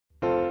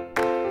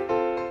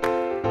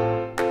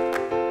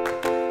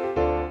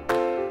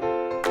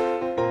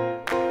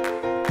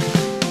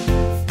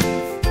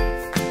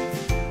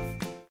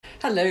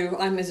Hello,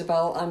 I'm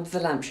Isabel, I'm the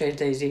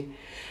Lampshade Lady.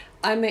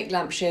 I make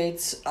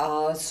lampshades,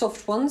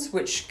 soft ones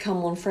which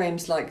come on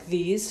frames like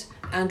these,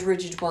 and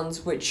rigid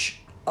ones which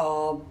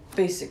are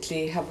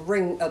basically have a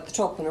ring at the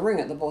top and a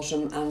ring at the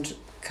bottom and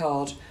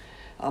card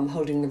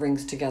holding the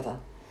rings together.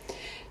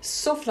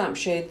 Soft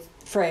lampshade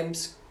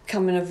frames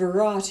come in a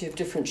variety of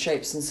different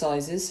shapes and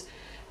sizes.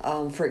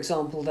 For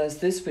example, there's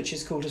this which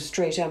is called a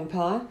straight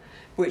empire,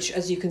 which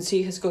as you can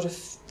see has got a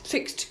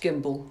fixed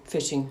gimbal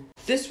fitting.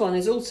 This one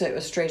is also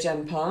a straight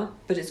empire,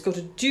 but it's got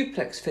a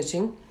duplex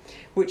fitting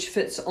which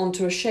fits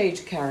onto a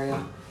shade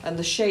carrier, and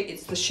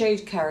it's the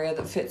shade carrier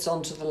that fits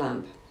onto the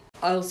lamp.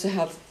 I also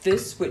have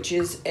this which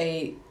is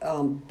a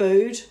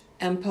bowed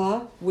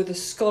empire with a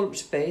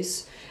scalloped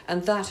base,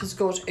 and that has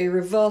got a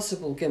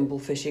reversible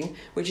gimbal fitting,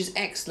 which is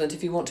excellent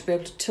if you want to be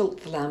able to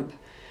tilt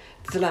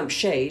the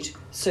lampshade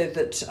so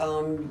that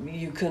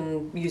you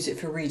can use it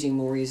for reading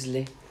more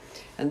easily.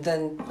 And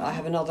then I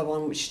have another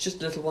one which is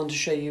just a little one to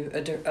show you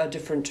a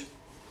different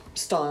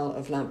style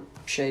of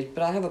lampshade,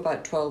 but I have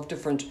about 12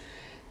 different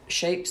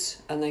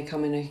shapes and they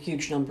come in a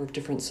huge number of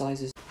different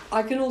sizes.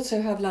 I can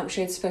also have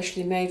lampshades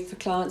specially made for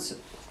clients.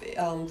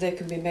 They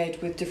can be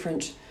made with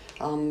different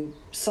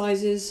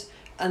sizes,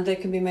 and they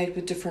can be made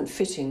with different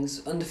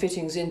fittings, and the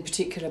fittings in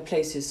particular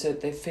places so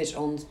that they fit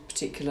on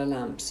particular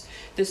lamps.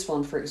 This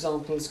one, for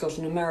example, has got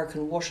an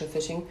American washer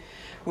fitting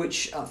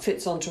which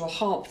fits onto a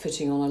harp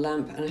fitting on a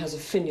lamp, and it has a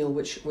finial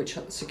which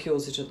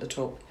secures it at the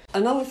top.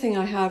 Another thing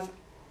I have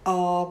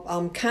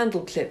are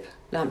candle clip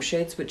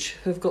lampshades which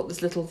have got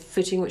this little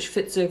fitting which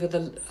fits over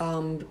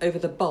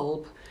the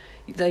bulb.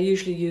 They're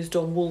usually used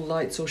on wall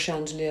lights or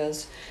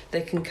chandeliers.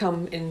 They can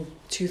come in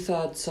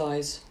 2/3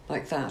 size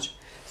like that,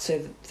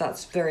 so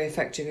that's very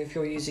effective if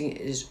you're using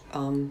it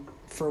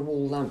for a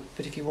wall lamp.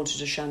 But if you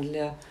wanted a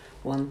chandelier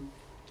one,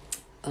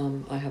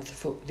 I have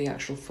the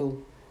actual full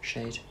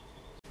shade.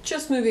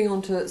 Just moving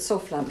on to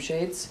soft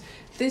lampshades.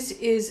 This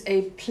is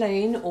a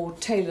plain or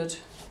tailored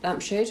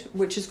lampshade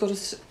which has got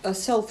a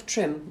self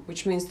trim,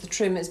 which means the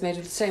trim is made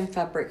of the same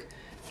fabric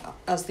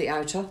as the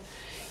outer.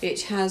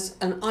 It has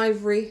an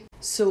ivory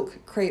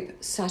silk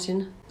crepe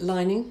satin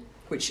lining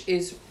which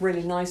is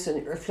really nice and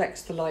it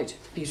reflects the light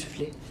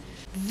beautifully.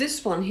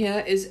 This one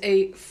here is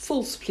a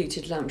false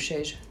pleated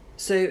lampshade,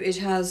 so it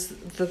has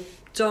the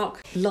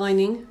dark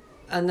lining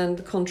and then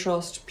the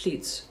contrast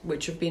pleats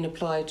which have been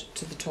applied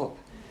to the top.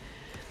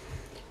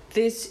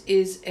 This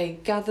is a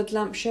gathered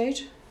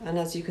lampshade, and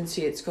as you can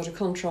see it's got a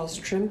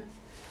contrast trim.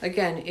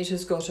 Again, it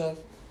has got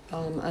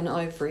an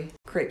ivory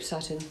crepe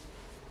satin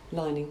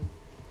lining.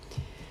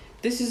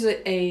 This is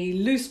a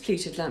loose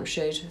pleated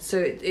lampshade, so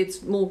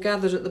it's more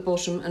gathered at the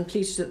bottom and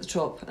pleated at the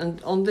top,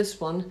 and on this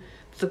one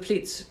the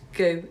pleats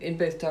go in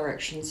both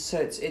directions, so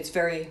it's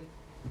very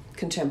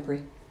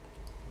contemporary.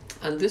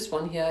 And this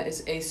one here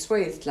is a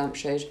swathed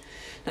lampshade.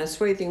 Now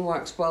swathing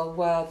works well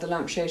where the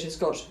lampshade has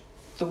got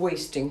the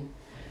wasting,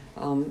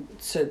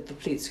 so the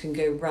pleats can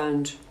go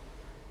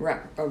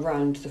wrap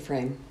around the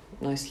frame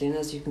nicely, and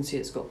as you can see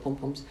it's got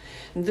pom-poms.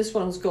 And this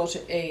one's got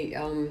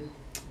a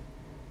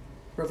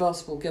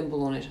reversible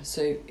gimbal on it,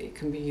 so it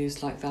can be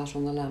used like that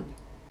on the lamp.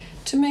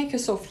 To make a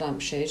soft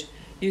lampshade,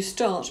 you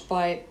start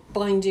by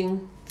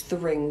binding the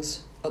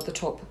rings at the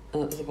top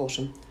and at the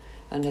bottom,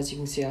 and as you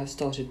can see I've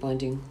started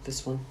binding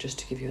this one just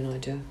to give you an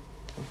idea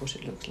of what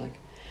it looks like.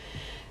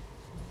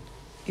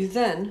 You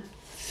then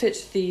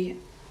fit the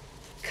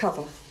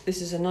cover.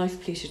 This is a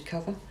knife pleated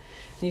cover,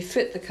 and you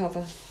fit the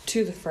cover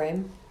to the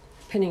frame,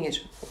 pinning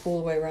it all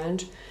the way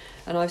around.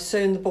 And I've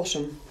sewn the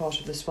bottom part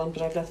of this one,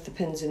 but I've left the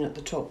pins in at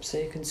the top so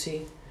you can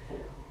see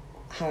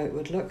how it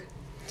would look.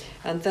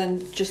 And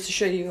then just to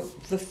show you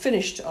the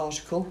finished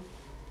article,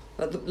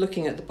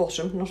 looking at the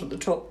bottom, not at the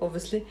top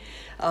obviously,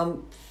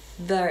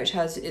 there it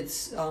has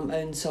its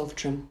own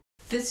self-trim.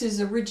 This is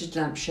a rigid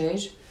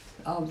lampshade.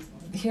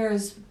 Here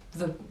is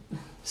the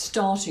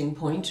starting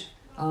point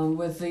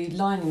with the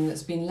lining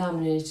that's been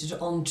laminated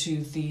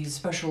onto the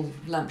special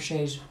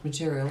lampshade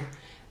material,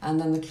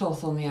 and then the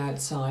cloth on the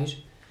outside.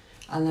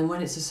 And then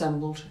when it's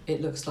assembled,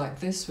 it looks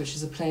like this, which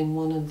is a plain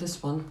one, and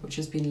this one, which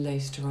has been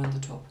laced around the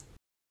top.